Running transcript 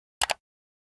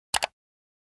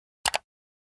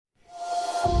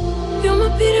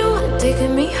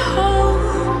get me home.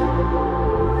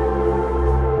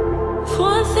 For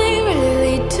one thing,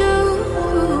 really do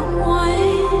want.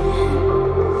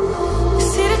 You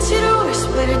say that you're the worst,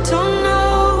 but I don't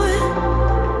know.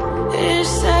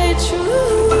 Is that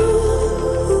true?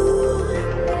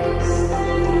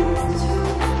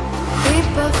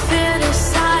 People feel the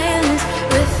silence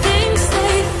with things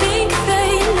they think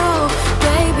they know.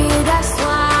 Baby, that's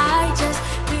why I just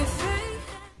be free.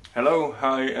 Hello,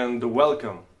 hi and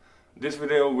welcome. This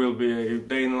video will be a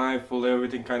day in life, full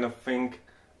everything kind of thing,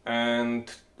 and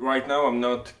right now I'm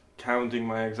not counting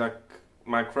my exact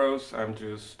macros, I'm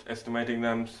just estimating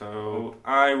them, so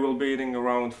I will be eating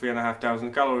around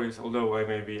 3,500 calories, although I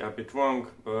may be a bit wrong,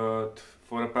 but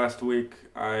for the past week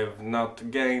I've not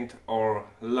gained or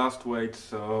lost weight,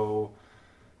 so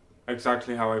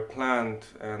exactly how I planned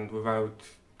and without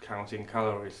counting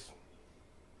calories.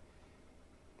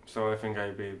 So I think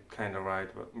I'd be kinda right,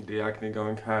 but the acne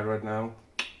going hard right now.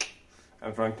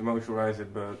 I'm trying to moisturize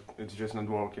it, but it's just not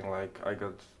working. Like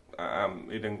I'm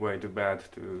eating way too bad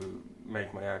to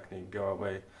make my acne go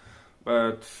away.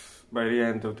 But by the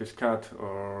end of this cut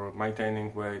or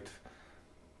maintaining weight,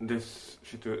 this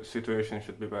situation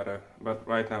should be better. But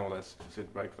right now, let's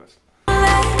eat breakfast.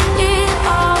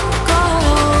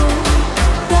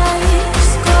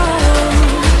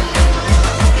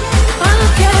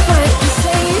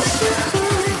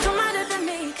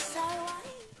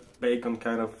 Bacon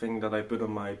kind of thing that I put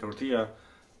on my tortilla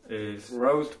is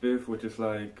roast beef, which is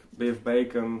like beef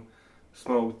bacon,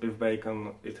 smoked beef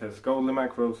bacon. It has godly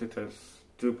macros, it has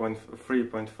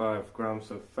 3.5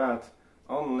 grams of fat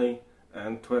only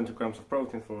and 20 grams of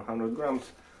protein for 100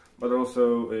 grams, but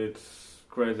also it's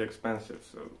crazy expensive,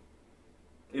 so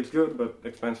it's good but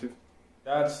expensive.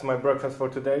 That's my breakfast for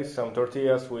today, some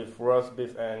tortillas with roast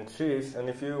beef and cheese. And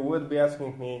if you would be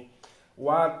asking me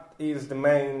what is the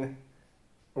main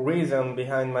reason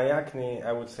behind my acne,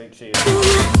 I would say cheese.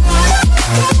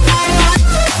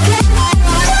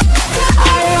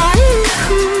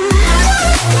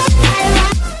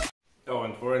 Oh,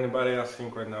 and for anybody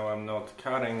asking, right now I'm not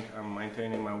cutting, I'm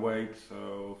maintaining my weight,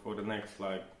 so for the next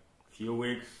like few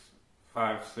weeks,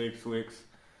 5-6 weeks,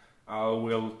 I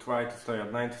will try to stay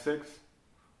at 96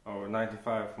 or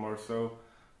 95 more so,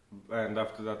 and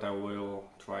after that I will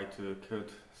try to cut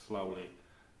slowly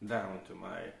down to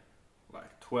my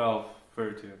like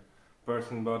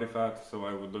 12-13% body fat, so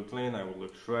I would look lean, I would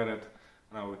look shredded,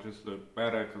 and I would just look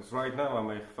better, because right now I'm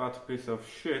a fat piece of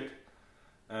shit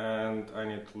and I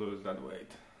need to lose that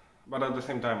weight. But at the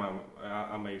same time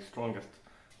I'm a strongest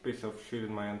piece of shit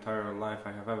in my entire life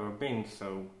I have ever been,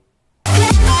 so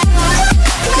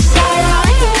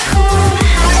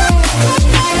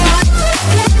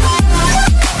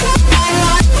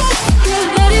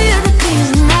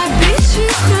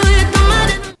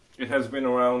it has been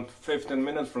around 15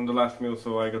 minutes from the last meal,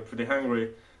 so I got pretty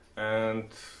hungry, and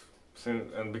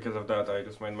because of that I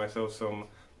just made myself some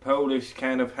Polish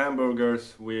kind of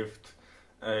hamburgers with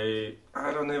I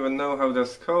don't even know how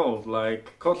that's called,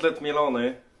 like kotlet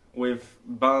mielone with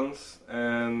buns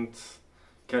and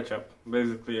ketchup.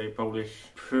 Basically a Polish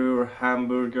pure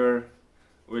hamburger,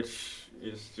 which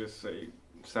is just a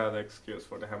sad excuse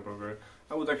for the hamburger.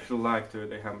 I would actually like to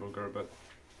eat a hamburger, but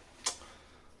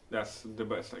that's the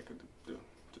best I could do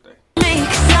today.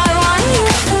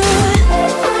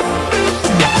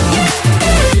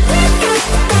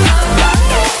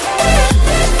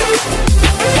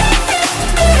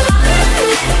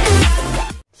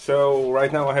 So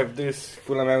right now I have this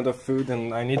full amount of food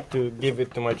and I need to give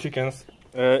it to my chickens.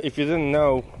 If you didn't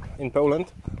know, in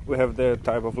Poland we have the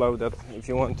type of law that if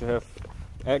you want to have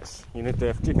eggs, you need to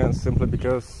have chickens, simply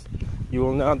because you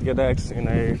will not get eggs in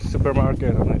a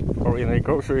supermarket or in a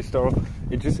grocery store.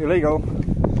 It's just illegal.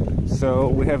 So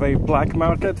we have a black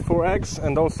market for eggs,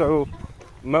 and also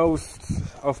most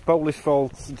of Polish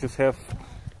folks just have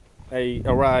an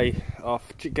array of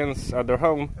chickens at their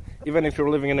home. Even if you're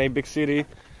living in a big city,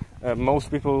 most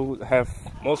people have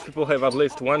at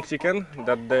least one chicken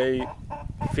that they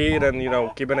feed and, you know,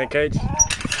 keep in a cage,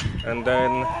 and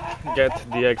then get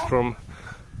the eggs from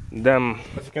them.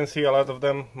 As you can see, a lot of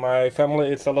them. My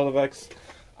family eats a lot of eggs.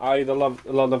 I eat a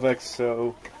lot of eggs,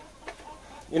 so,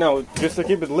 you know, just to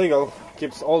keep it legal,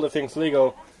 keeps all the things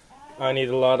legal, I need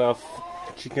a lot of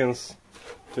chickens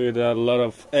to eat a lot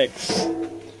of eggs.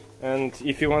 And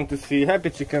if you want to see happy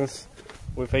chickens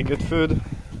with a good food,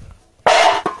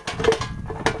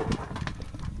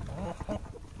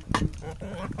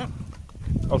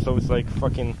 also it's like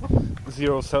fucking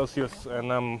 0 Celsius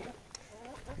and I'm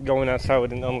going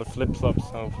outside in only flip-flops,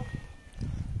 so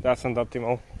that's not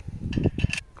optimal.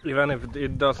 Even if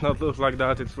it does not look like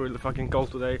that, it's really fucking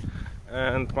cold today,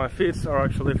 and my feet are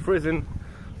actually freezing,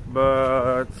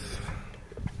 but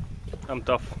I'm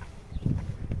tough.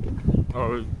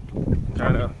 Or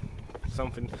kinda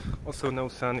something. Also no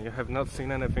sun, you have not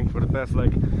seen anything for the past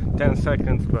like 10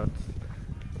 seconds, but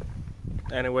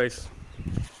anyways.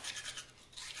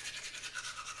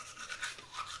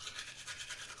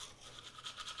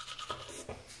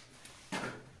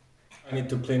 I need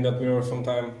to clean that mirror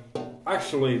sometime.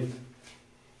 Actually,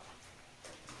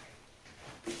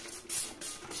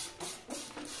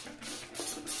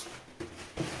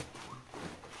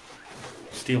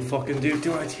 still fucking dirty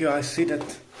right here, I see that.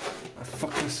 I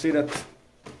fucking see that.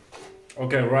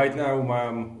 Okay, right now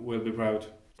Mom will be proud.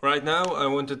 Right now I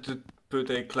wanted to put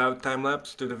a cloud time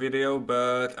lapse to the video,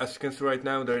 but as you can see right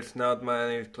now there's not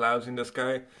many clouds in the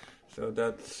sky, so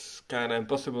that's kinda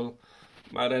impossible.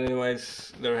 But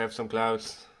anyways, there have some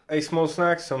clouds. A small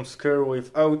snack, some skyr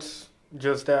with oats,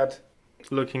 just that.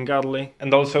 Looking godly.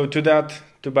 And also to that,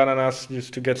 2 bananas,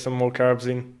 just to get some more carbs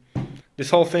in.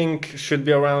 This whole thing should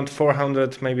be around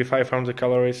 400, maybe 500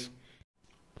 calories.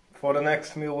 For the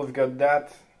next meal we've got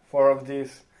that, 4 of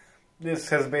these. This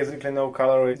has basically no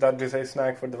calories, that's just a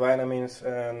snack for the vitamins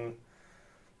and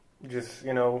just,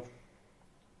 you know,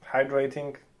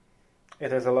 hydrating.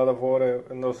 It has a lot of water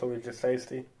and also it's just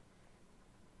tasty.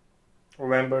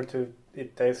 Remember to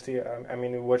eat tasty, I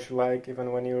mean what you like,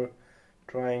 even when you're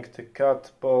trying to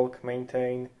cut, bulk,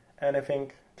 maintain,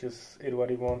 anything, just eat what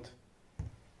you want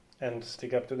and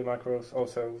stick up to the macros.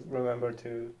 Also remember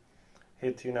to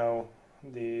hit, you know,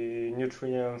 the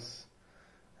nutrients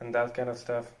and that kind of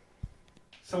stuff.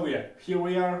 So yeah, here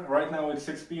we are, right now it's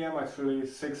 6 PM, actually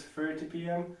 6:30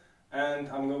 PM, and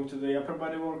I'm going to the upper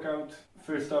body workout.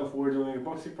 First off, we're doing a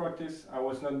boxing practice. I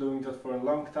was not doing that for a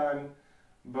long time,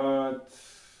 but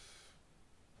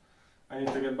I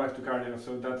need to get back to cardio,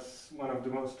 so that's one of the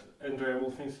most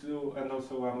enjoyable things to do, and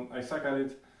also I suck at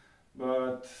it,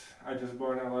 but I just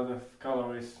burn a lot of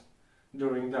calories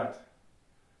during that.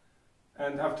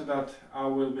 And after that I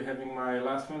will be having my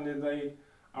last meal of the day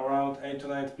around 8 to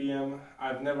 9 PM.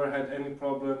 I've never had any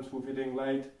problems with eating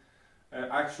late.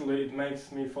 Actually it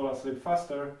makes me fall asleep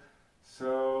faster,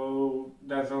 so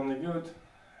that's only good,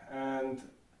 and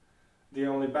the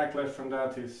only backlash from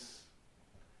that is,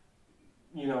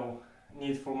 you know,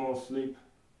 need for more sleep.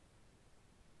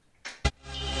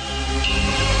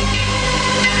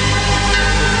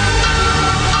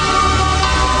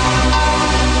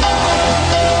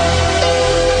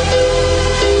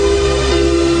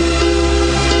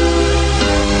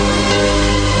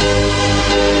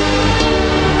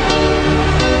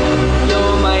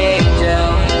 You're my angel.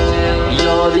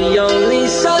 You're the only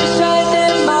sunshine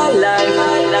in my life.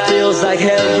 Feels like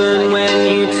heaven when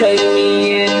you take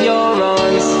me in your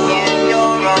arms.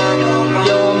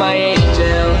 You're my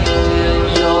angel.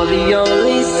 You're the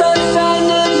only sunshine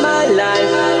in my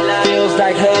life. Feels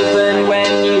like heaven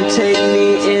when you take me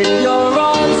in your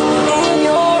arms. In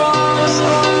your arms.